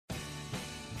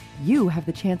you have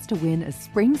the chance to win a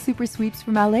Spring Super Sweeps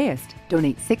from LAist.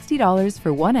 Donate $60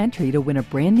 for one entry to win a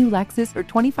brand new Lexus or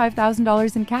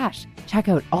 $25,000 in cash. Check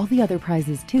out all the other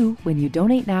prizes too when you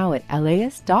donate now at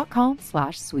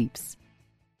LAist.com/sweeps.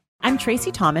 I'm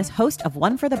Tracy Thomas, host of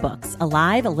One for the Books, a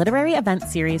live literary event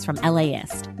series from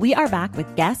LAist. We are back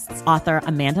with guests, author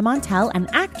Amanda Montell and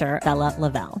actor Bella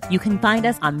Lavelle. You can find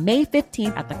us on May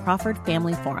 15th at the Crawford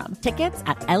Family Forum. Tickets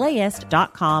at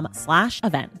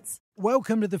LAist.com/events.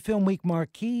 Welcome to the FilmWeek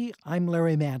Marquee. I'm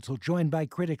Larry Mansell, joined by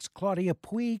critics Claudia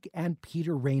Puig and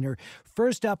Peter Rayner.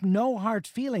 First up, No Hard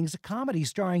Feelings, a comedy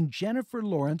starring Jennifer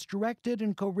Lawrence, directed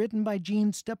and co-written by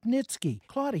Gene Stupnitsky.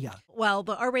 Claudia. Well,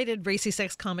 the R-rated racy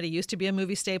sex comedy used to be a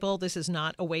movie staple. This is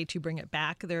not a way to bring it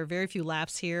back. There are very few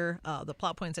laughs here. The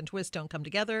plot points and twists don't come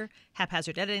together.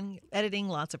 Haphazard editing,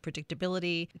 lots of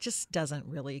predictability. It just doesn't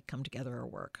really come together or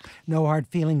work. No Hard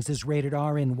Feelings is rated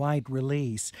R in wide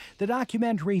release. The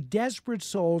documentary Desperate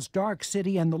Souls, Dark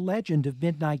City, and the Legend of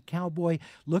Midnight Cowboy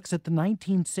looks at the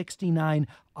 1969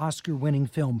 Oscar-winning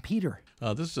film. Peter.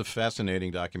 This is a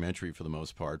fascinating documentary for the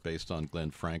most part, based on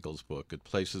Glenn Frankel's book. It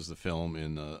places the film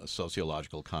in a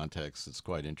sociological context that's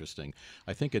quite interesting.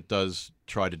 I think it does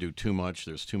try to do too much.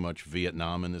 There's too much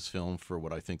Vietnam in this film for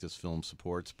what I think this film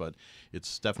supports, but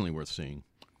it's definitely worth seeing.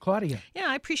 Claudia. Yeah,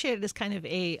 I appreciate it as kind of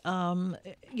it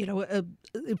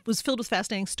was filled with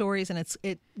fascinating stories, and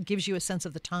it gives you a sense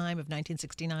of the time of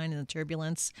 1969 and the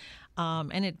turbulence,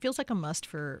 and it feels like a must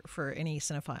for any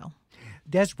cinephile.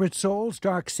 Desperate Souls,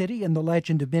 Dark City, and the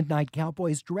Legend of Midnight Cowboy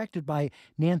is directed by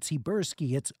Nancy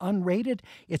Bursky. It's unrated.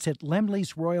 It's at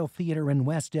Laemmle's Royal Theater in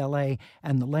West L.A.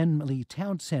 and the Laemmle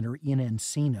Town Center in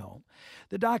Encino.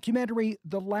 The documentary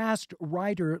The Last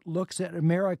Rider looks at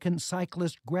American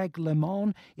cyclist Greg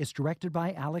LeMond. It's directed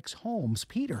by Alex Holmes.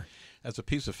 Peter. As a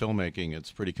piece of filmmaking,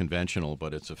 it's pretty conventional,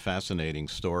 but it's a fascinating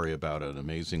story about an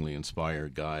amazingly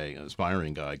aspiring guy,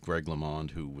 Greg LeMond,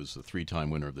 who was the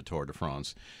three-time winner of the Tour de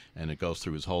France. And it goes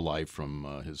through his whole life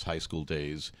from his high school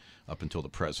days up until the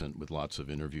present, with lots of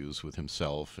interviews with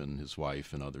himself and his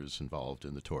wife and others involved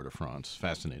in the Tour de France.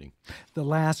 Fascinating. The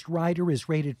Last Rider is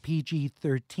rated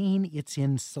PG-13. It's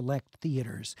in select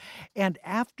theaters. And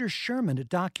After Sherman, a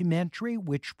documentary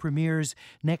which premieres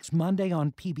next Monday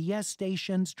on PBS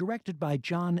stations, directed by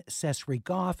John Cesare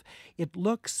Goff. It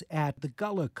looks at the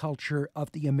Gullah culture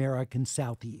of the American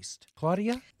Southeast.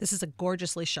 Claudia? This is a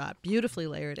gorgeously shot, beautifully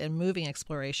layered, and moving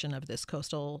exploration of this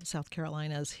coastal South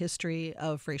Carolina's history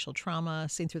of racial trauma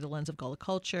seen through the lens of Gullah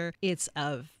culture. It's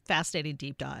a fascinating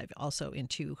deep dive also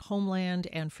into homeland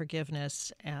and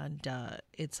forgiveness, and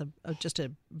it's just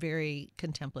a very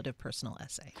contemplative personal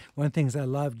essay. One of the things I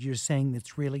loved, you're saying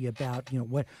that's really about,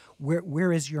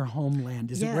 where is your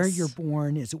homeland? Is it where you're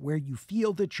born? Is it where you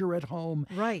feel that you're at home?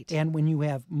 Right. And when you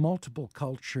have multiple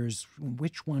cultures,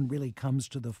 which one really comes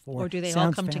to the fore? Or do they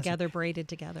all come together, braided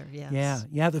together? Yes.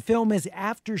 Yeah. The film is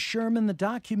After Sherman. The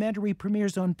documentary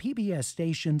premieres on PBS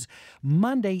stations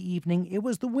Monday evening. It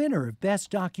was the winner of Best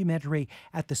Documentary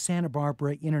at the Santa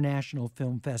Barbara International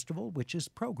Film Festival, which is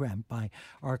programmed by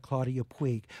our Claudia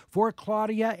Puig. For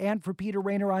Claudia and for Peter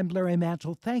Rayner, I'm Larry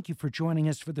Mansell. Thank you for joining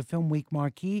us for the FilmWeek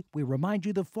Marquee. We remind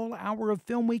you the full hour of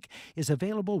FilmWeek is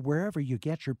available wherever you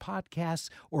get your podcasts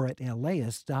or at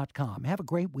LAist.com. Have a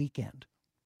great weekend.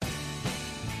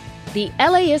 The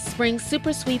LAist Spring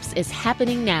Super Sweeps is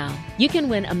happening now. You can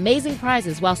win amazing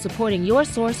prizes while supporting your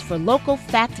source for local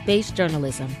fact-based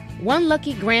journalism. One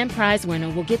lucky grand prize winner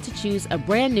will get to choose a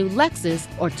brand new Lexus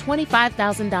or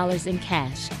 $25,000 in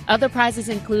cash. Other prizes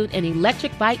include an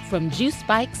electric bike from Juice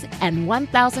Bikes and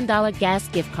 $1,000 gas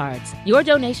gift cards. Your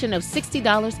donation of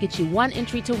 $60 gets you one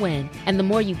entry to win, and the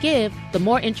more you give, the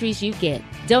more entries you get.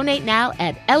 Donate now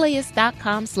at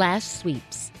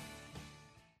LAist.com/sweeps.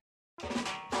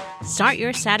 Start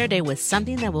your Saturday with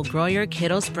something that will grow your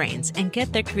kiddos' brains and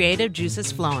get their creative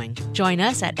juices flowing. Join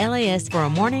us at LAist for a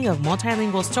morning of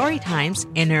multilingual story times,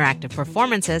 interactive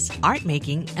performances, art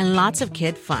making, and lots of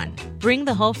kid fun. Bring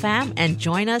the whole fam and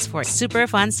join us for a super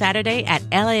fun Saturday at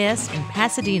LAist in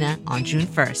Pasadena on June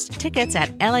 1st. Tickets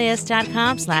at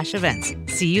LAist.com/events.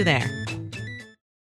 See you there.